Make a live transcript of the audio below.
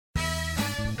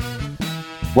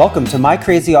Welcome to My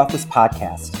Crazy Office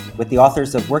podcast with the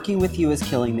authors of Working With You Is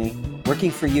Killing Me,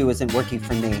 Working For You Isn't Working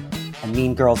For Me, and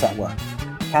Mean Girls at Work.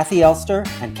 Kathy Elster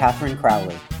and Katherine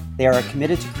Crowley. They are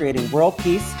committed to creating world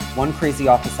peace, one crazy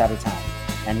office at a time.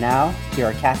 And now, here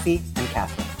are Kathy and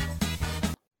Katherine.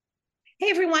 Hey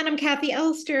everyone, I'm Kathy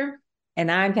Elster. And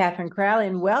I'm Katherine Crowley,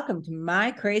 and welcome to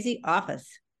My Crazy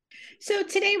Office. So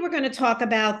today we're going to talk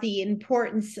about the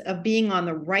importance of being on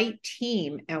the right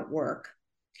team at work.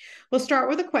 We'll start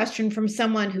with a question from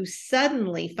someone who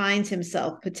suddenly finds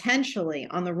himself potentially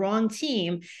on the wrong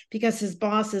team because his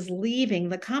boss is leaving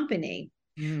the company.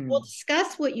 We'll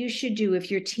discuss what you should do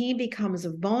if your team becomes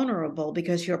vulnerable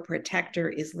because your protector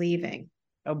is leaving.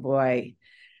 Oh boy.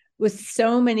 With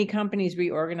so many companies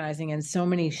reorganizing and so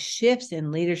many shifts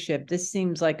in leadership, this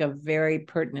seems like a very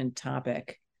pertinent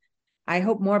topic. I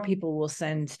hope more people will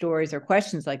send stories or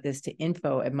questions like this to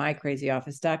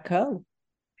info@mycrazyoffice.co.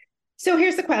 So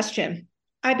here's the question.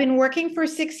 I've been working for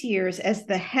 6 years as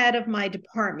the head of my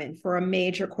department for a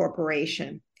major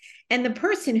corporation, and the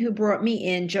person who brought me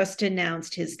in just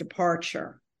announced his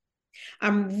departure.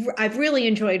 I've really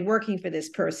enjoyed working for this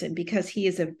person because he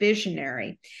is a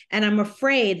visionary, and I'm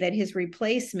afraid that his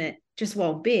replacement just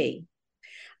won't be.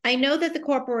 I know that the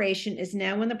corporation is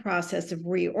now in the process of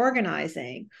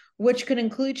reorganizing, which could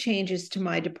include changes to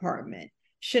my department.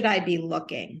 Should I be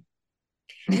looking?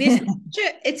 I mean,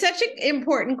 it's such an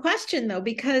important question, though,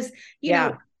 because, you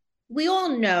know, we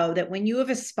all know that when you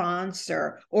have a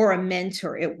sponsor or a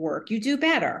mentor at work, you do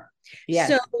better. Yes.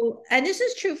 So, and this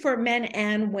is true for men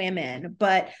and women,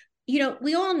 but, you know,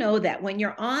 we all know that when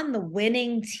you're on the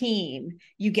winning team,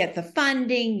 you get the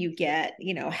funding, you get,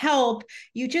 help,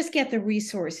 you just get the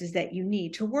resources that you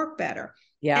need to work better.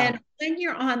 Yeah. And when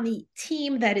you're on the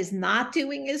team that is not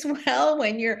doing as well,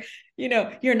 when you're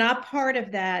not part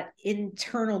of that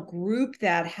internal group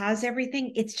that has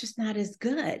everything, it's just not as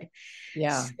good.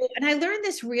 Yeah. So, and I learned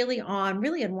this really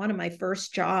in one of my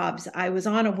first jobs. I was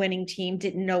on a winning team,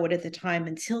 didn't know it at the time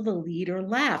until the leader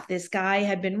left. This guy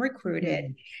had been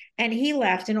recruited and he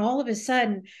left. And all of a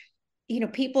sudden,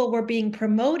 people were being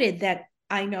promoted that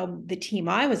I know the team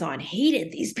I was on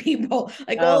hated these people.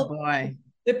 Oh boy.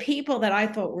 The people that I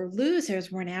thought were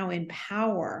losers were now in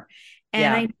power.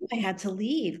 And I knew I had to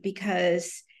leave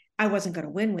because I wasn't going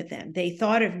to win with them. They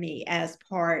thought of me as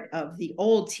part of the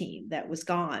old team that was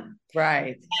gone.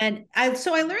 Right. And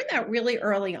so I learned that really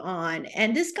early on.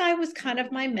 And this guy was kind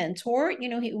of my mentor.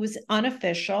 He was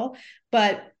unofficial,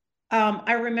 but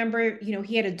I remember,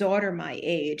 he had a daughter my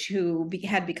age who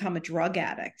had become a drug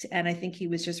addict. And I think he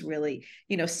was just really,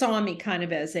 saw me kind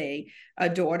of as a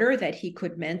daughter that he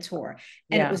could mentor.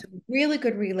 And it was a really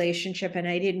good relationship. And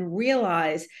I didn't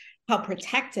realize how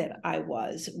protected I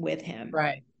was with him.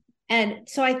 Right. And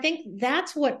so I think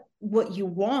that's what you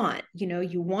want.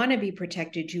 You want to be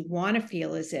protected. You want to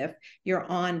feel as if you're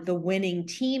on the winning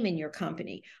team in your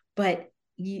company. But,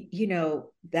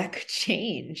 that could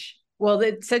change. Well,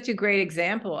 it's such a great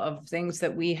example of things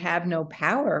that we have no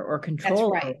power or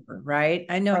control over, right?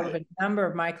 I know of a number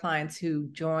of my clients who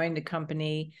joined a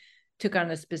company, took on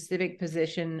a specific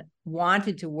position,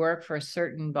 wanted to work for a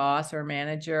certain boss or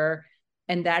manager,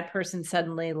 and that person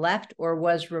suddenly left or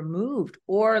was removed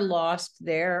or lost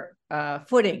their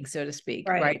footing, so to speak,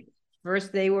 right?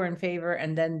 First they were in favor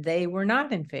and then they were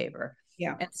not in favor.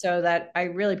 Yeah. And so that I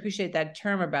really appreciate that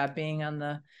term about being on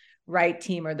the right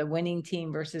team or the winning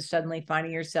team versus suddenly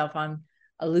finding yourself on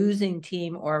a losing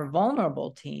team or a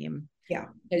vulnerable team. Yeah.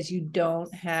 Because you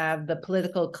don't have the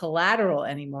political collateral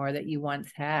anymore that you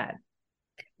once had.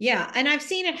 Yeah. And I've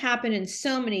seen it happen in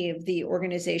so many of the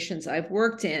organizations I've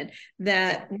worked in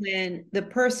that when the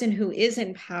person who is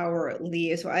in power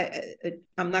leaves,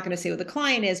 I'm not going to say what the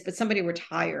client is, but somebody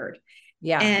retired.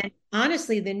 Yeah. And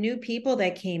honestly, the new people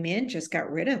that came in just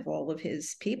got rid of all of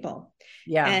his people.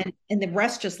 Yeah. And the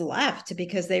rest just left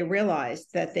because they realized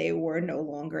that they were no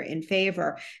longer in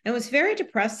favor. And it was very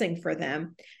depressing for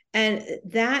them. And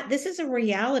that this is a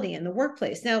reality in the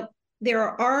workplace. Now,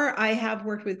 I have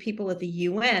worked with people at the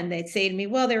UN. They'd say to me,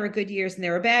 well, there are good years and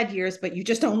there are bad years, but you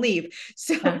just don't leave.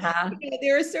 So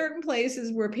there are certain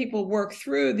places where people work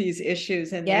through these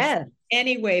issues and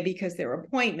anyway, because they're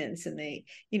appointments and they,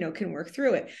 can work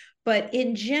through it. But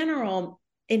in general,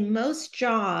 in most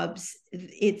jobs,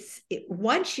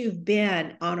 once you've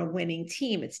been on a winning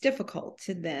team, it's difficult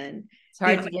to then. It's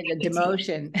hard to get a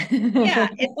demotion.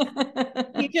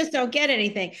 You just don't get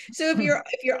anything. So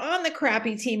if you're on the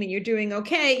crappy team and you're doing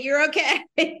okay, you're okay.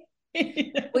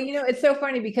 Well, it's so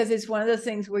funny because it's one of those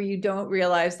things where you don't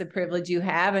realize the privilege you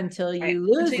have until you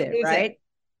lose it, right?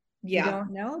 Yeah. You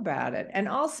don't know about it. And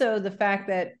also the fact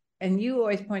that and you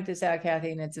always point this out,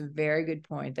 Kathi, and it's a very good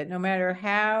point, that no matter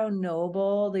how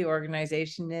noble the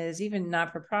organization is, even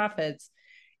not-for-profits,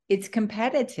 it's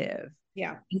competitive.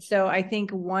 Yeah. And so I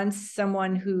think once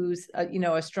someone who's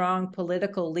a strong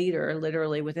political leader,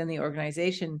 literally within the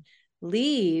organization,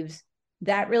 leaves,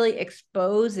 that really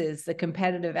exposes the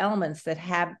competitive elements that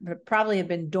probably have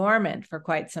been dormant for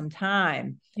quite some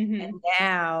time. Mm-hmm. And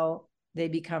now they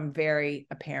become very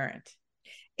apparent.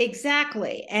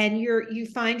 Exactly. And you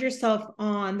find yourself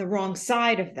on the wrong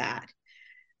side of that.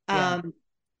 Yeah.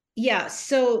 Yeah.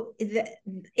 So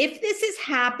if this is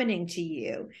happening to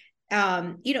you,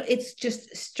 it's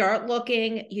just start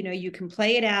looking, you can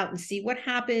play it out and see what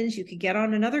happens. You could get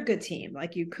on another good team.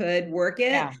 Like you could work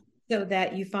it so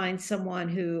that you find someone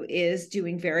who is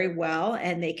doing very well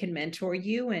and they can mentor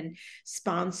you and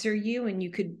sponsor you. And you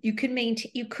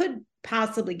could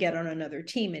possibly get on another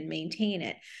team and maintain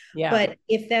it. Yeah. But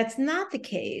if that's not the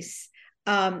case,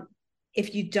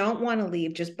 if you don't want to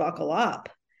leave, just buckle up.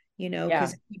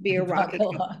 Because it could be a rocky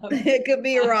it could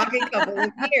be a rocky couple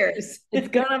of years. It's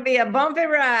gonna be a bumpy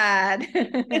ride.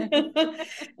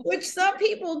 Which some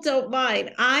people don't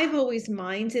mind. I've always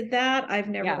minded that. I've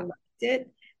never liked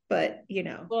it, but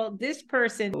Well, this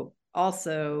person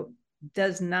also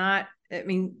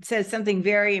says something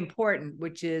very important,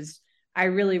 which is, I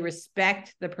really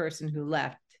respect the person who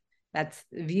left.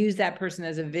 Views that person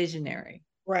as a visionary.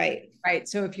 Right.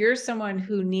 So if you're someone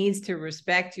who needs to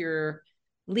respect your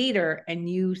leader and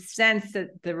you sense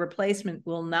that the replacement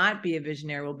will not be a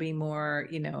visionary, will be more,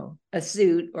 a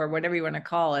suit or whatever you want to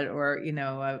call it, or,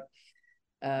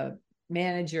 a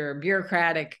manager,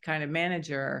 bureaucratic kind of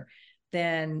manager,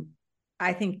 then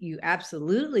I think you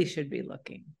absolutely should be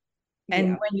looking. And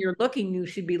when you're looking, you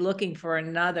should be looking for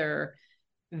another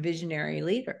visionary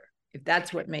leader, if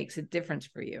that's what makes a difference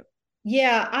for you.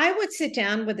 Yeah, I would sit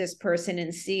down with this person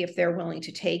and see if they're willing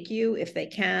to take you, if they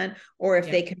can, or if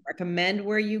they can recommend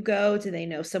where you go. Do they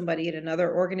know somebody at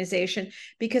another organization?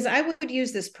 Because I would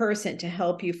use this person to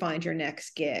help you find your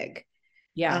next gig.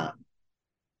 Yeah.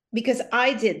 Because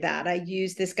I did that. I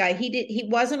used this guy. He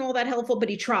wasn't all that helpful, but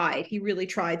he tried. He really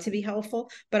tried to be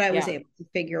helpful, but I was able to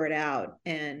figure it out.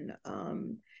 And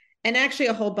actually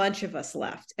a whole bunch of us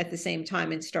left at the same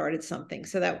time and started something.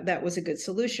 So that was a good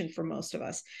solution for most of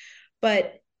us.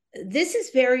 But this is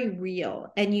very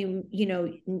real. And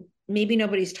maybe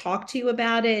nobody's talked to you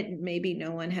about it. Maybe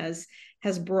no one has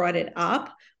brought it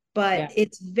up, but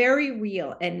it's very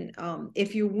real. And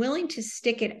if you're willing to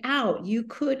stick it out, you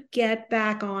could get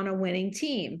back on a winning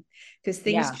team, because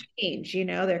things change.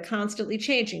 They're constantly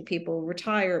changing. People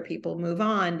retire, people move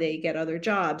on, they get other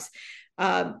jobs.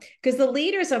 Because the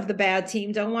leaders of the bad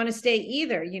team don't want to stay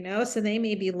either, so they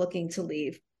may be looking to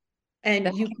leave. And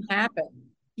that can happen.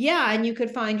 Yeah, and you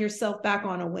could find yourself back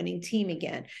on a winning team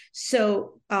again.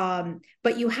 So,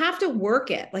 but you have to work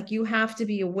it. Like, you have to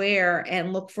be aware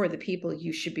and look for the people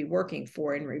you should be working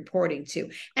for and reporting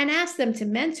to, and ask them to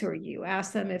mentor you.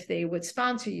 Ask them if they would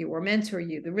sponsor you or mentor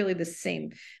you. They're really the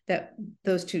same, that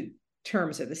those two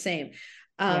terms are the same.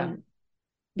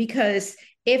 Because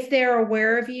if they're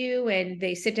aware of you and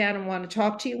they sit down and want to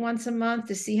talk to you once a month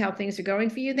to see how things are going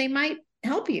for you, they might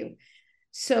help you.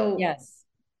 So yes.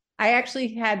 I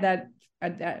actually had that.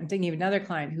 I'm thinking of another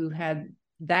client who had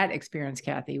that experience,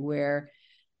 Kathi, where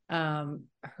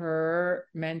her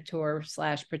mentor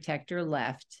 / protector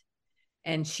left,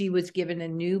 and she was given a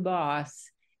new boss,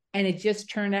 and it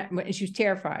just turned out, and she was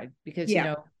terrified because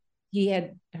he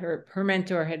had her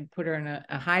mentor had put her in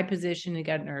a high position and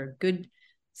gotten her a good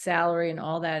salary and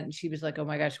all that, and she was like, oh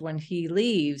my gosh, when he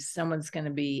leaves, someone's going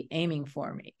to be aiming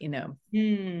for me,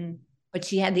 But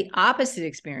she had the opposite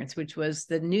experience, which was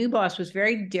the new boss was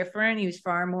very different. He was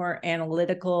far more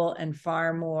analytical and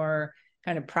far more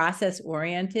kind of process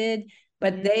oriented,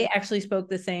 but they actually spoke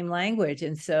the same language.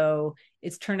 And so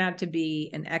it's turned out to be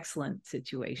an excellent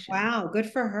situation. Wow,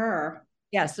 good for her.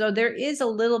 Yeah. So there is a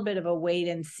little bit of a wait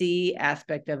and see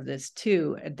aspect of this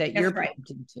too, that you're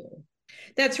pointing to.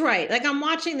 That's right. Like, I'm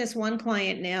watching this one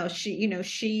client now.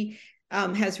 She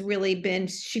has really been,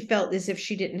 she felt as if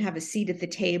she didn't have a seat at the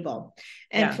table.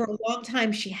 And for a long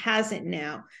time, she hasn't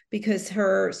now, because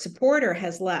her supporter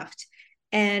has left.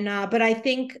 And, but I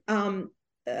think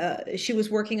she was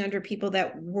working under people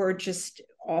that were just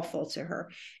awful to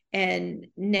her. And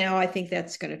now I think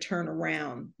that's going to turn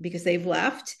around, because they've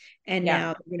left, and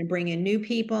now they're going to bring in new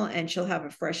people, and she'll have a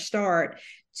fresh start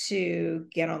to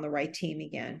get on the right team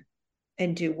again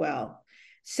and do well.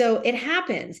 So it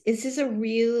happens. This is a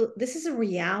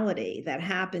reality that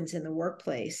happens in the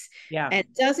workplace. Yeah. And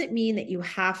it doesn't mean that you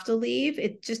have to leave.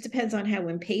 It just depends on how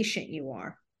impatient you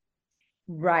are.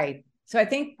 Right. So I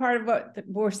think part of what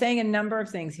we're saying, a number of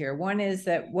things here. One is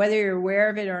that whether you're aware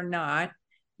of it or not,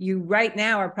 you right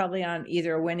now are probably on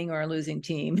either a winning or a losing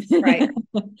team. Right.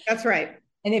 That's right.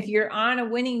 And if you're on a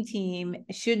winning team,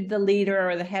 should the leader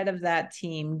or the head of that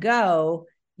team go,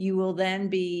 you will then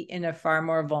be in a far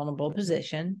more vulnerable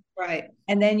position. Right.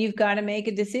 And then you've got to make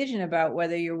a decision about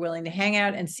whether you're willing to hang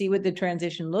out and see what the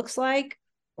transition looks like,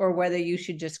 or whether you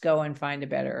should just go and find a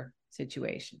better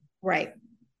situation. Right.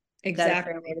 Exactly. Is that a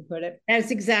fair way to put it?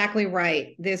 That's exactly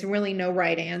right. There's really no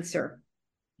right answer.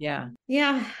 Yeah.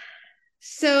 Yeah.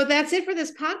 So that's it for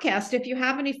this podcast. If you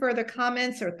have any further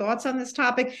comments or thoughts on this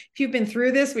topic, if you've been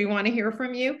through this, we want to hear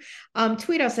from you.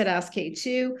 Tweet us at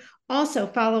AskK2. Also,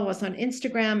 follow us on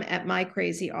Instagram at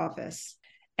MyCrazyOffice.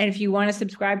 And if you want to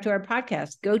subscribe to our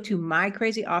podcast, go to My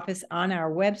Crazy Office on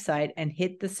our website and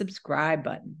hit the subscribe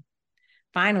button.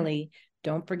 Finally,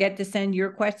 don't forget to send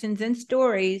your questions and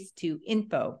stories to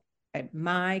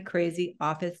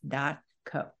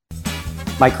info@mycrazyoffice.co.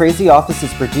 My Crazy Office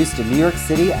is produced in New York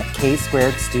City at K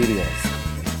Squared Studios.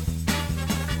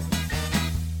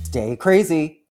 Stay crazy.